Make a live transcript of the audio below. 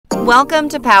Welcome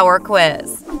to Power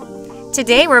Quiz.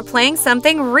 Today we're playing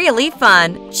something really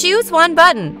fun. Choose one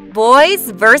button, Boys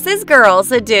versus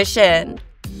Girls edition.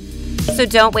 So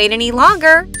don't wait any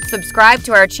longer. Subscribe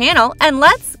to our channel and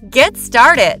let's get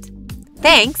started.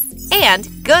 Thanks and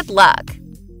good luck.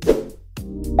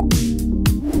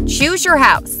 Choose your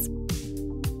house.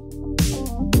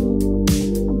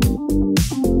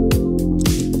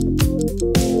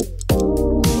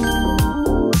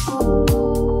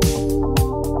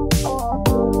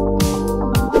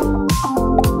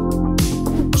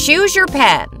 Choose your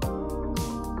pen.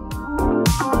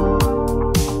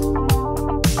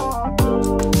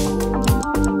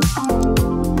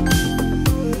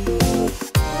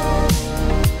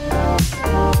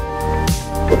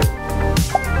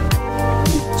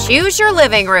 Choose your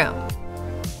living room.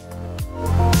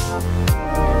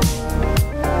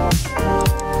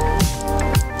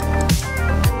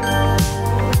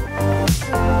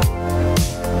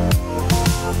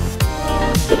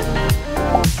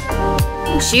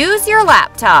 Choose your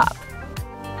laptop.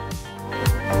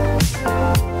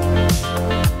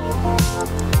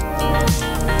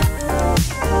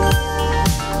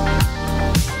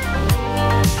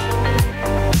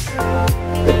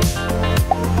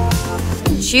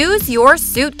 Choose your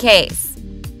suitcase.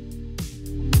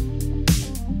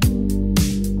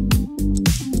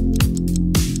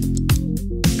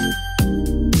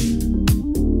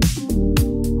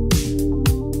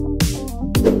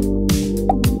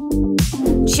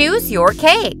 Choose your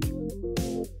cake.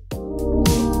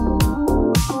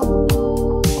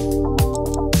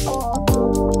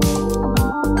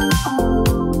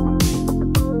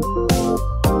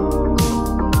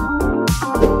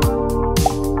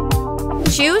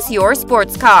 Choose your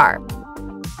sports car.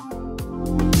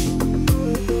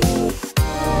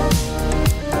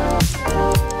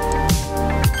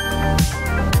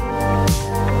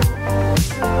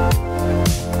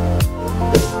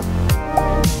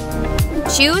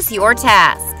 Choose your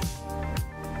task.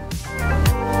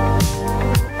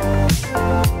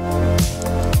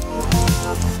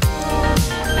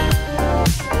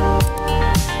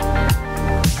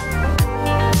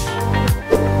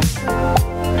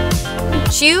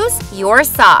 Choose your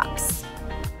socks.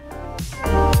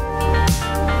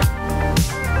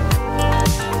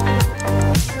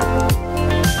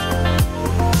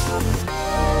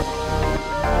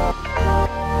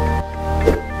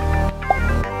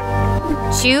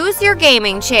 Choose your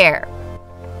gaming chair.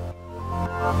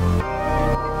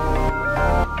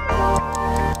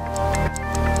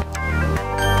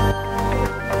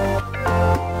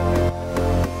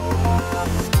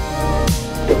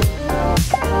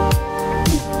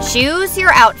 Choose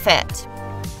your outfit.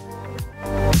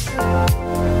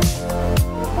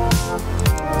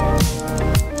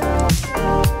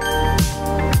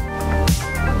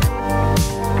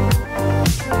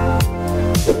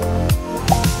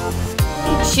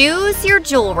 Choose your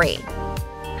jewelry.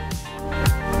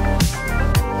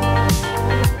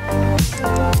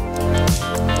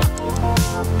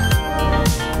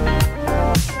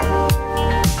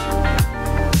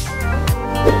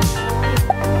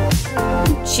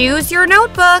 Choose your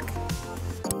notebook.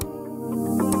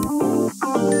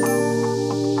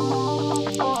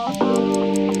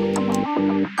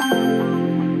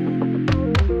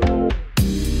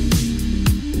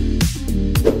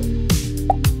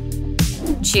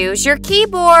 Choose your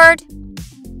keyboard.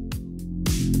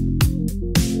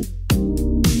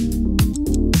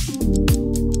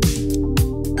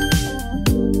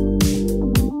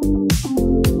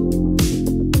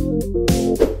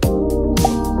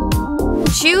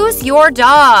 Choose your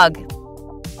dog.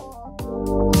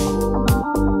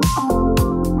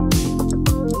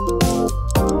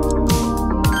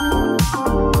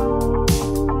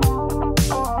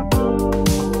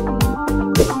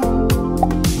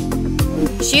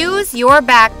 Choose your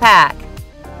backpack.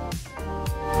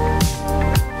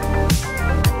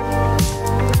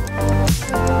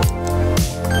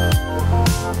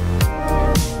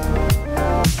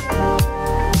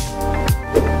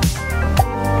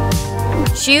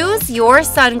 Choose your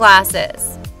sunglasses.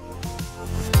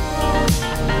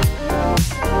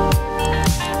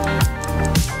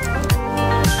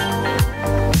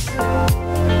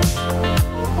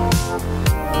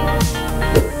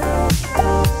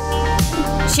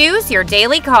 Choose your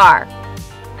daily car.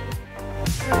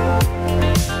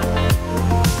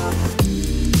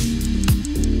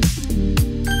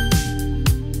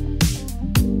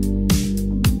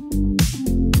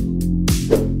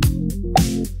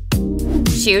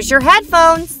 Choose your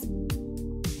headphones.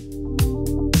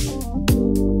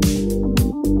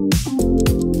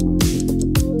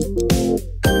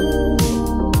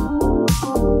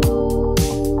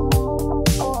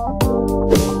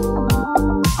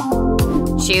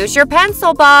 Choose your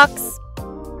pencil box.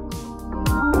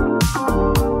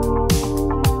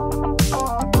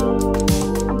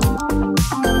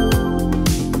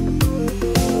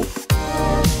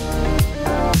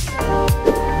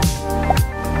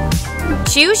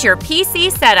 Choose your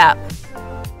PC setup.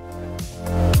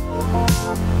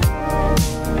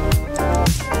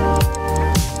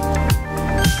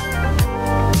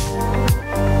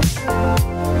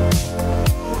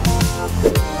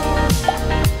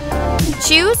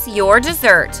 Choose your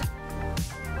dessert.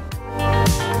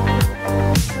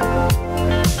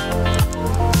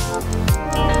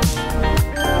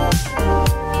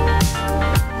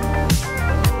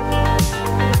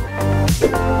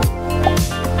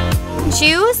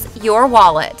 Choose your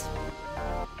wallet.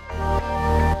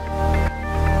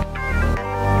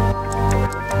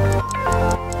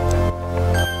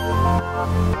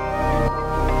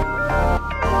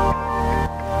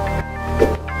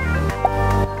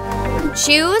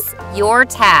 Choose your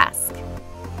task.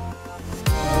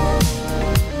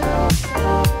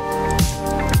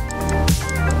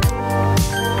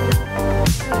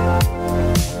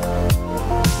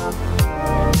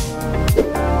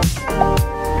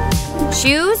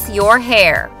 Choose your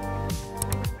hair.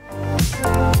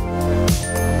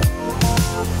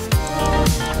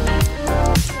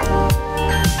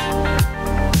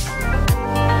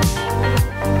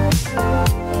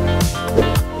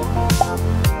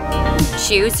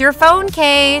 Choose your phone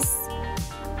case.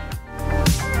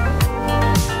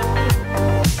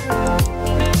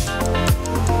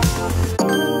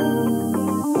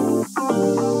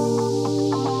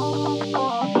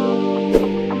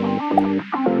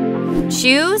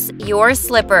 Choose your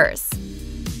slippers.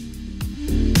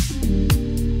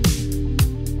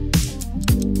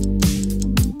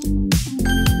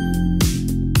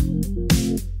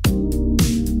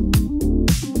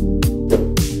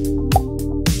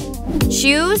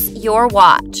 Choose your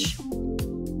watch.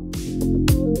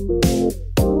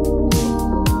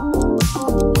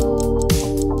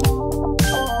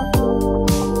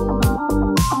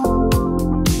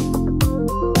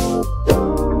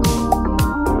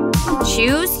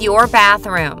 Choose your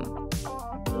bathroom.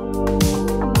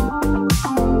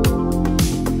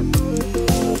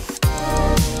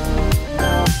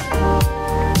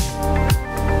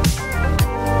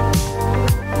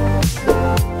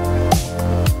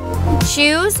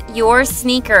 Choose your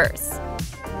sneakers.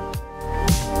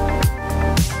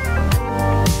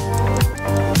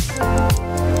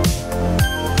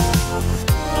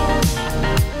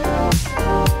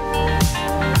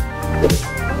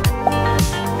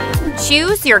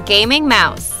 Choose your gaming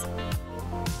mouse.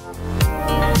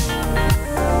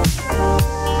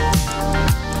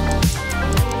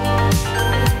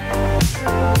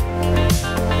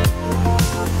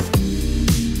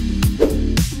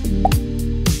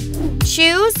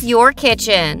 Choose your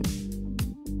kitchen.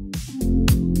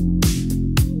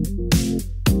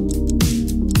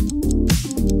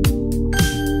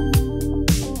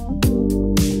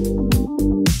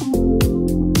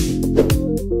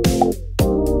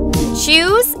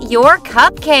 Choose your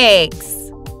cupcakes.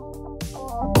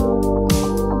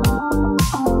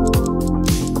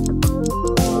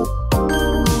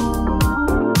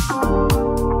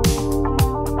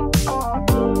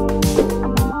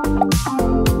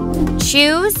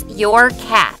 Choose your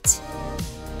cat.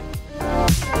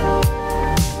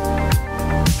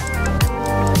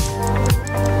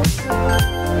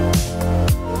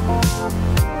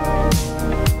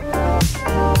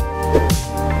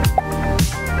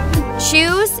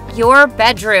 Choose your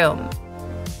bedroom.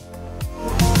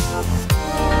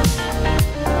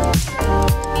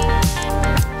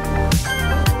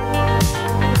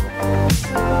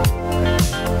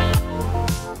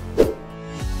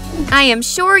 I am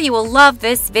sure you will love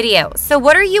this video, so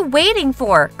what are you waiting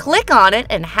for? Click on it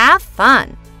and have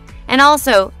fun! And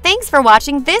also, thanks for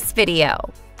watching this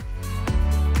video!